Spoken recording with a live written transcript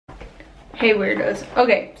Hey weirdos.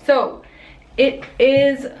 Okay, so it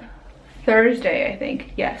is Thursday, I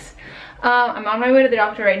think. Yes. I'm on my way to the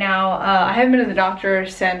doctor right now. I haven't been to the doctor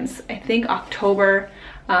since I think October.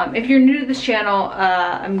 If you're new to this channel,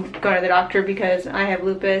 I'm going to the doctor because I have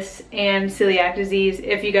lupus and celiac disease.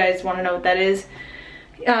 If you guys want to know what that is,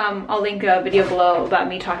 I'll link a video below about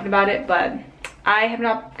me talking about it, but I have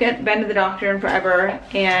not been to the doctor in forever,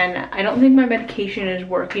 and I don't think my medication is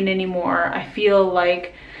working anymore. I feel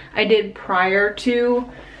like I did prior to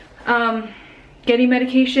getting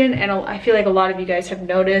medication, and I feel like a lot of you guys have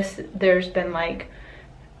noticed there's been like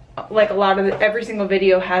a lot of every single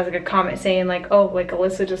video has like a comment saying like, oh, like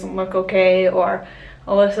Alyssa doesn't look okay, or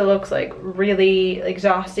Alyssa looks like really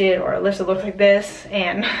exhausted, or Alyssa looks like this.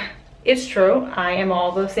 And it's true, I am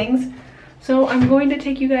all those things. So I'm going to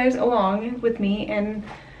take you guys along with me and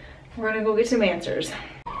we're gonna go get some answers.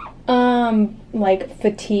 Like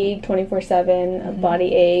fatigue 24/7,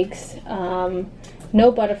 body aches,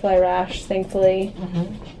 no butterfly rash, thankfully.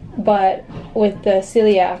 But with the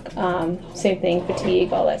celiac, same thing,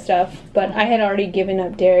 fatigue, all that stuff. But I had already given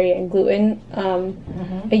up dairy and gluten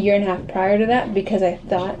a year and a half prior to that because I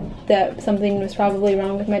thought that something was probably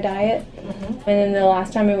wrong with my diet. And then the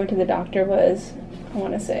last time I went to the doctor was, I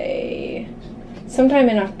want to say, sometime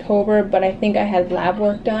in October, but I think I had lab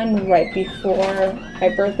work done right before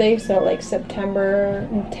my birthday, so like September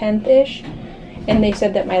 10th-ish. And they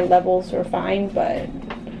said that my levels were fine, but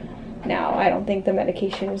now I don't think the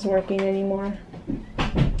medication is working anymore.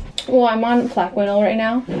 Well, I'm on Plaquenil right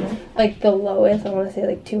now. Like the lowest, I want to say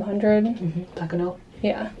like 200. Plaquenil?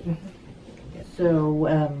 Yeah.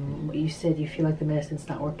 So, you said you feel like the medicine's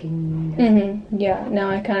not working? Yeah, now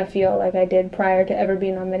I kind of feel like I did prior to ever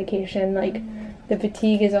being on medication. Like, the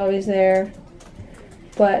fatigue is always there.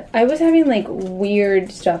 But I was having like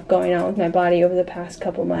weird stuff going on with my body over the past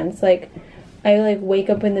couple months. Like, I like wake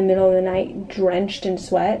up in the middle of the night drenched in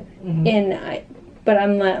sweat, but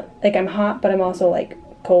I'm not, like, I'm hot, but I'm also like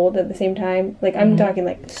cold at the same time. Like, I'm talking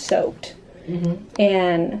like soaked,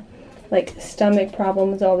 and like stomach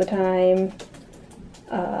problems all the time.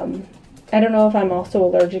 I don't know if I'm also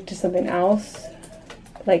allergic to something else,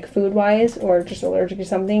 like food wise, or just allergic to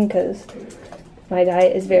something because my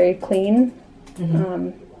diet is very clean,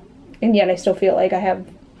 and yet I still feel like I have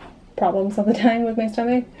problems all the time with my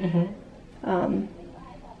stomach.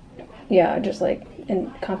 Yeah, just like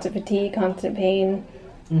in constant fatigue, constant pain.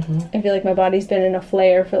 I feel like my body's been in a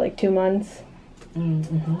flare for like 2 months.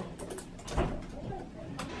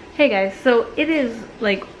 Hey guys, so it is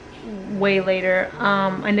like way later.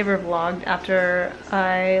 I never vlogged after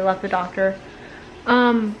I left the doctor.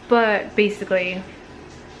 But basically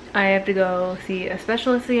I have to go see a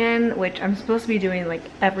specialist again, which I'm supposed to be doing like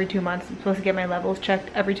every 2 months. I'm supposed to get my levels checked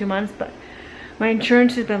every 2 months, but my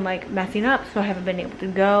insurance has been like messing up, so I haven't been able to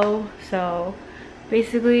go. So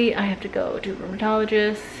basically I have to go to a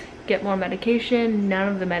rheumatologist, get more medication. None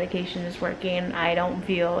of the medication is working. I don't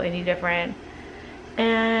feel any different.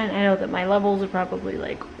 And I know that my levels are probably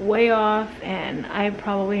like way off, and I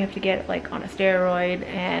probably have to get like on a steroid,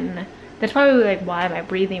 and that's probably like why my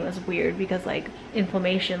breathing was weird, because like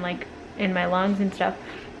inflammation like in my lungs and stuff.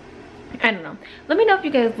 I don't know. Let me know if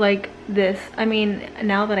you guys like this. I mean,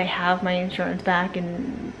 now that I have my insurance back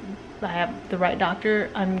and I have the right doctor,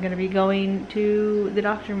 I'm gonna be going to the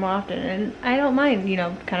doctor more often, and I don't mind, you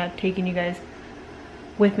know, kind of taking you guys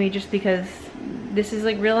with me, just because this is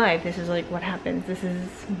like real life. This is like what happens. This is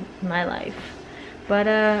my life. But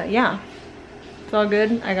yeah, it's all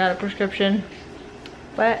good. I got a prescription,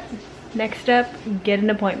 but next step, get an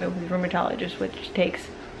appointment with a rheumatologist, which takes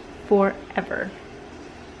forever.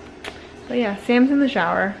 So yeah, Sam's in the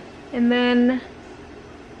shower, and then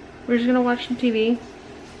we're just gonna watch some TV,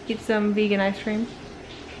 eat some vegan ice cream,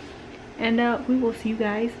 and we will see you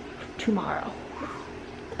guys tomorrow.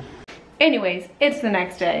 Anyways, it's the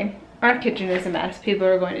next day. Our kitchen is a mess. People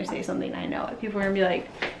are going to say something, I know it. People are gonna be like,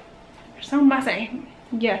 you're so messy.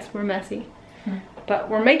 Yes, we're messy. But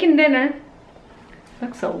we're making dinner. It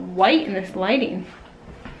looks so white in this lighting.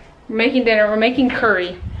 We're making dinner, we're making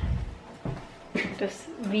curry. Just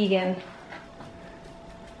vegan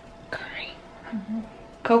curry.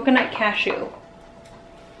 Coconut cashew.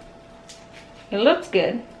 It looks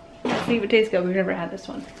good. Let's see if it tastes good. We've never had this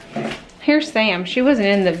one. Here's Sam. She wasn't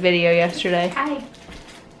in the video yesterday. Hi.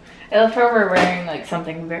 I love how we're wearing like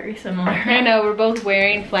something very similar. I know, we're both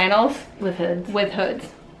wearing flannels. With hoods. With hoods.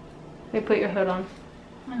 Let me put your hood on.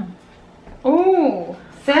 Oh. Ooh,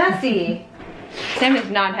 sassy. Sam has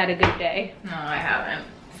not had a good day. No, I haven't.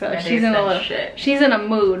 So she's in a little shit. She's in a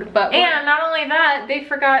mood, but and not only that, they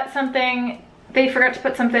forgot something. They forgot to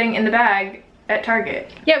put something in the bag at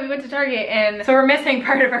Target. Yeah, we went to Target and So we're missing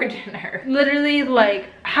part of our dinner. literally like,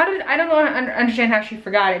 I don't know, understand how she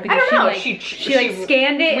forgot it, because I don't know. she like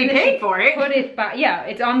scanned it. We and then paid she for it. Put it by, yeah,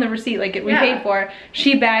 it's on the receipt, like we Yeah. paid for it.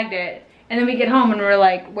 She bagged it, and then we get home and we're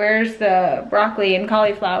like, where's the broccoli and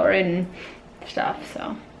cauliflower and stuff?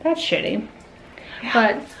 So that's shitty. Yeah.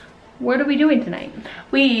 But what are we doing tonight?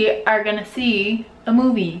 We are gonna see a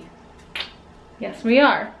movie. Yes, we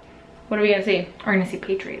are. What are we gonna see? We're gonna see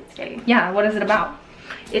Patriots Day. Yeah, what is it about?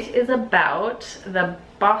 It is about the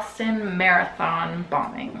Boston Marathon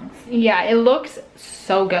bombings. Yeah, it looks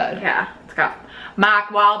so good. Yeah, it's got Mark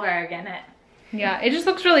Wahlberg in it. Yeah, it just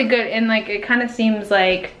looks really good, and like it kind of seems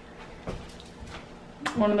like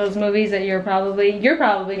one of those movies that you're probably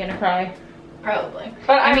gonna cry. Probably.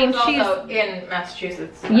 But I mean, she's also in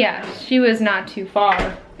Massachusetts. Yeah, she was not too far.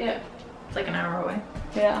 Yeah, it's like an hour away.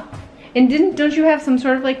 Yeah. And don't you have some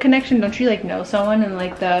sort of like connection? Don't you like know someone in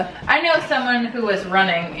like the? I know someone who was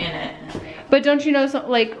running in it. But don't you know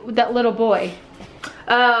like that little boy?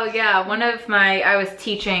 Oh yeah, I was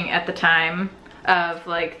teaching at the time of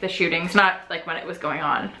like the shootings, not like when it was going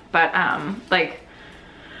on, but like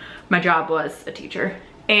my job was a teacher.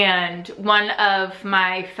 And one of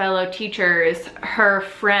my fellow teachers, her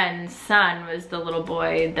friend's son was the little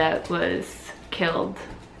boy that was killed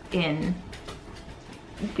in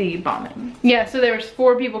the bombing. Yeah, so there was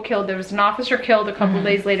 4 people killed. There was an officer killed a couple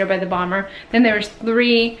days later by the bomber. Then there was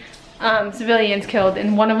 3 civilians killed,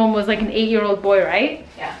 and one of them was like an 8-year-old boy, right?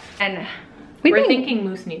 Yeah. And we're thinking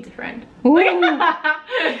Moose needs a friend.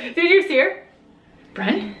 Did you see her?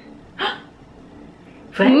 Friend?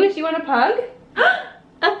 Moose, you want a pug?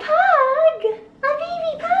 A pug! A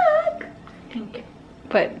baby pug! Thank you.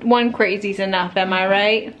 But one crazy's enough, am I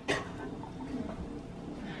right?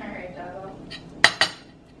 Alright, Doggo.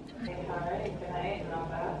 Say hi, good night, and all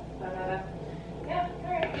that. But, yeah,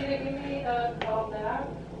 alright. Either give me a call back,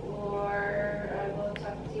 or I will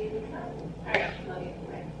talk to you tonight. Alright, love you.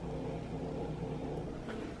 Bye.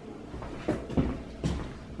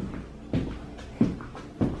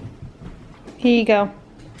 Here you go.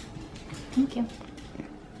 Thank you.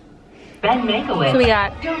 Ben Mankiewicz. So we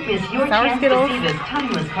got Don't miss your sour chance Skittles, to see this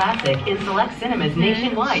timeless classic in select cinemas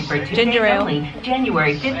nationwide for 2 ginger days ale, only,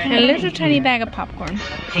 January 15th. and a little tiny bag of popcorn.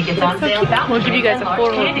 Tickets on sale now. We'll give you guys a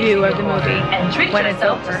full review of the movie And treat when it's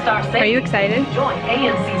yourself over. to Star Are you excited? Join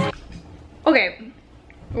AMC's. Okay,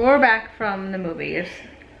 we're back from the movies,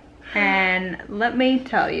 and let me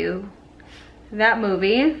tell you, that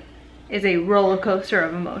movie is a roller coaster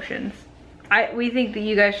of emotions. We think that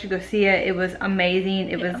you guys should go see it. It was amazing.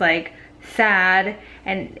 It was like sad,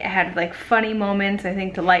 and it had like funny moments, I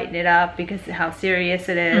think, to lighten it up because of how serious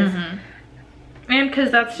it is. And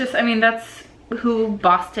because that's just, I mean, that's who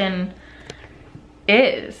Boston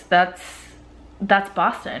is. That's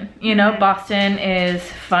Boston. You know, Boston is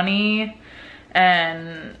funny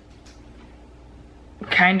and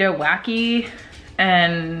kind of wacky,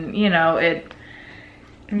 and you know, it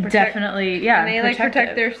definitely, yeah. And they like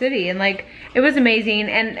protect their city, and like it was amazing.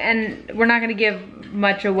 And we're not gonna give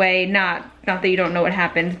much away, not that you don't know what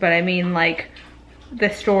happens, but I mean like the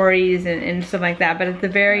stories and stuff like that. But at the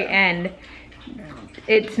very end,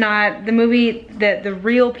 it's not the movie that the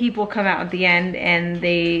real people come out at the end, and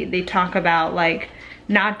they talk about like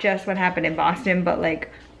not just what happened in Boston, but like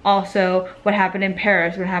also what happened in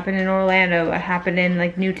Paris, what happened in Orlando, what happened in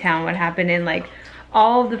like Newtown, what happened in like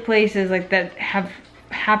all of the places like that have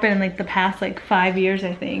happened in like the past like 5 years,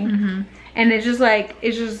 I think. And it's just like,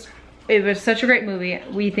 it was such a great movie.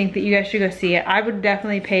 We think that you guys should go see it. I would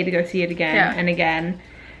definitely pay to go see it again and again.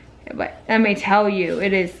 But I may tell you,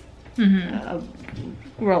 it is a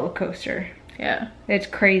roller coaster. Yeah. It's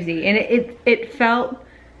crazy. And it felt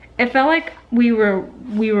like we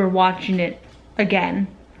were watching it again.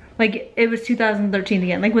 Like it was 2013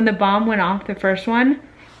 again. Like when the bomb went off, the first one,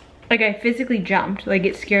 like I physically jumped. Like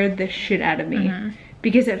it scared the shit out of me.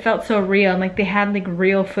 Because it felt so real, and like they had like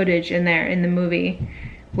real footage in there in the movie,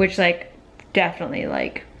 which like definitely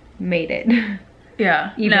like made it.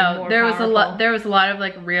 Yeah. Even no, more there was powerful. a lot of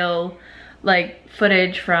like real like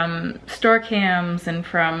footage from store cams and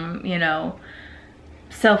from, you know,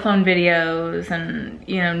 cell phone videos, and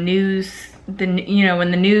you know, news, you know, when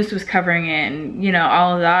the news was covering it, and you know,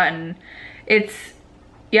 all of that. And it's,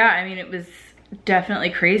 yeah, I mean, it was definitely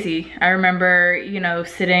crazy. I remember, you know,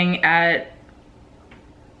 sitting at,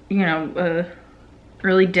 you know,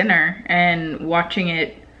 early dinner and watching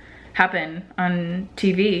it happen on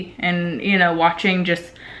TV, and you know, watching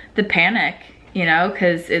just the panic, you know,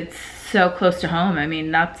 because it's so close to home. I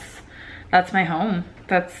mean, that's my home.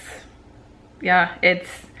 That's, yeah, it's,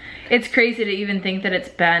 It's crazy to even think that it's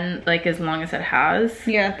been like as long as it has.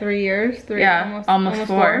 Yeah, 3 years. Yeah, almost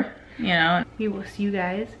four. You know. We will see you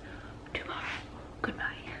guys tomorrow.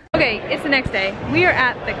 Goodbye. Okay, it's the next day. We are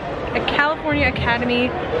at the California Academy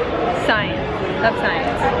of Science.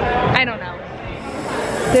 I don't know.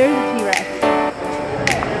 There's a T-Rex.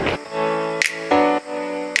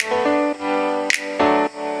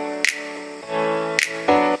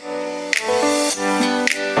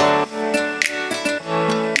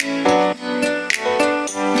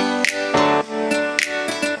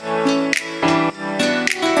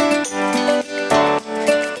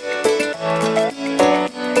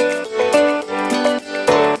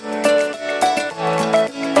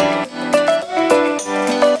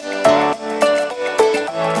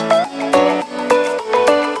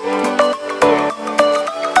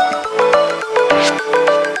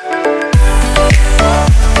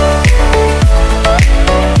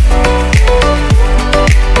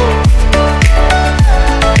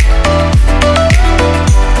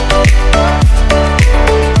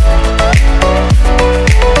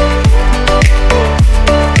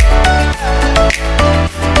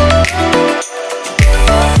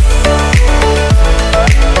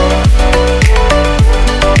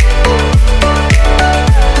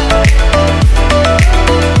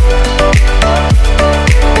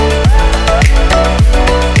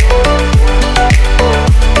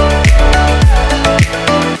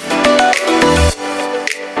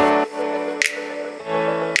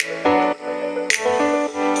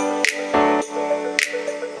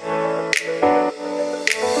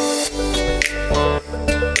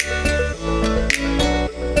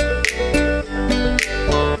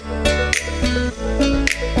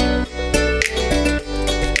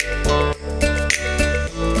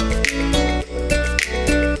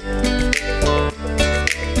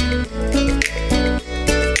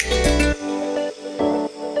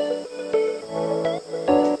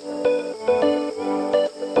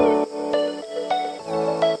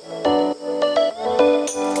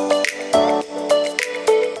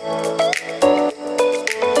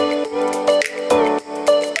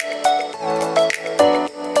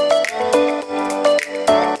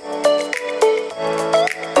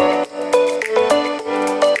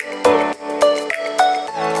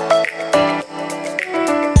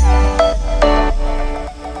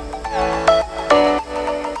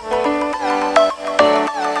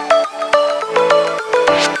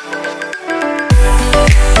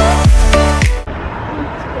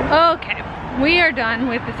 Done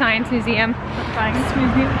with the Science Museum. The Science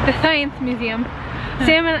Museum. The Science Museum.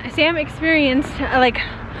 Sam experienced like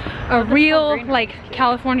a real like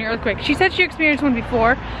California earthquake. She said she experienced one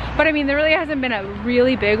before, but I mean there really hasn't been a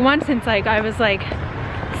really big one since like I was like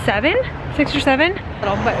 6 or 7.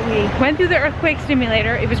 But we went through the earthquake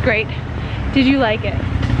simulator. It was great. Did you like it?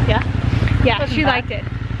 Yeah, she liked it.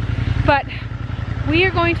 But we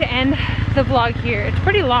are going to end the vlog here. It's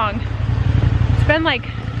pretty long. It's been like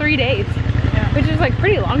 3 days. Which is like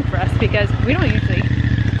pretty long for us because we don't usually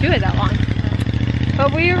do it that long.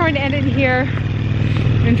 But we are going to end it here.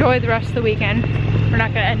 Enjoy the rest of the weekend. We're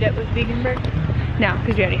not gonna end it with vegan burger? No,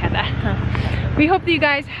 because we already had that. Oh. We hope that you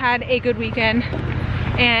guys had a good weekend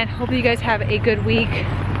and hope that you guys have a good week.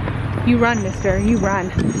 You run, mister, you run.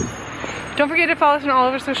 Don't forget to follow us on all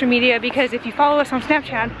of our social media because if you follow us on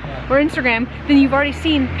Snapchat or Instagram, then you've already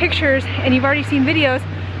seen pictures and you've already seen videos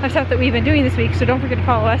of stuff that we've been doing this week, so don't forget to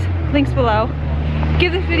follow us. Links below.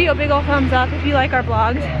 Give this video a big old thumbs up if you like our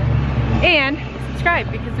vlogs, and subscribe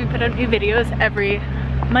because we put out new videos every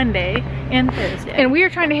Monday and Thursday. And we are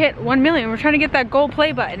trying to hit 1 million. We're trying to get that gold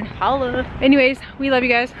play button. Holla. Anyways, we love you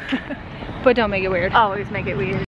guys, but don't make it weird. Always make it weird.